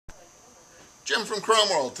Jim from Chrome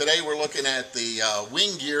World. Today we're looking at the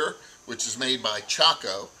wing gear, which is made by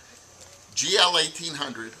Chaco.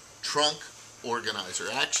 Gl1800 trunk organizer.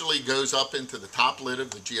 Actually goes up into the top lid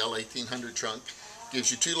of the Gl1800 trunk.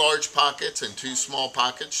 Gives you two large pockets and two small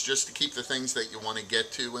pockets just to keep the things that you want to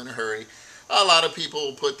get to in a hurry. A lot of people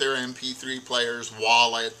will put their MP3 players,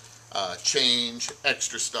 wallet, change,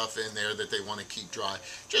 extra stuff in there that they want to keep dry.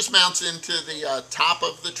 Just mounts into the top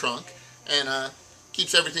of the trunk and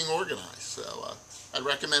keeps everything organized. So I'd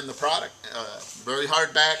recommend the product. Very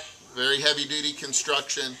hard back, very heavy duty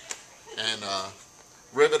construction, and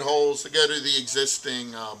rivet holes to go to the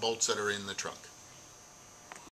existing bolts that are in the trunk.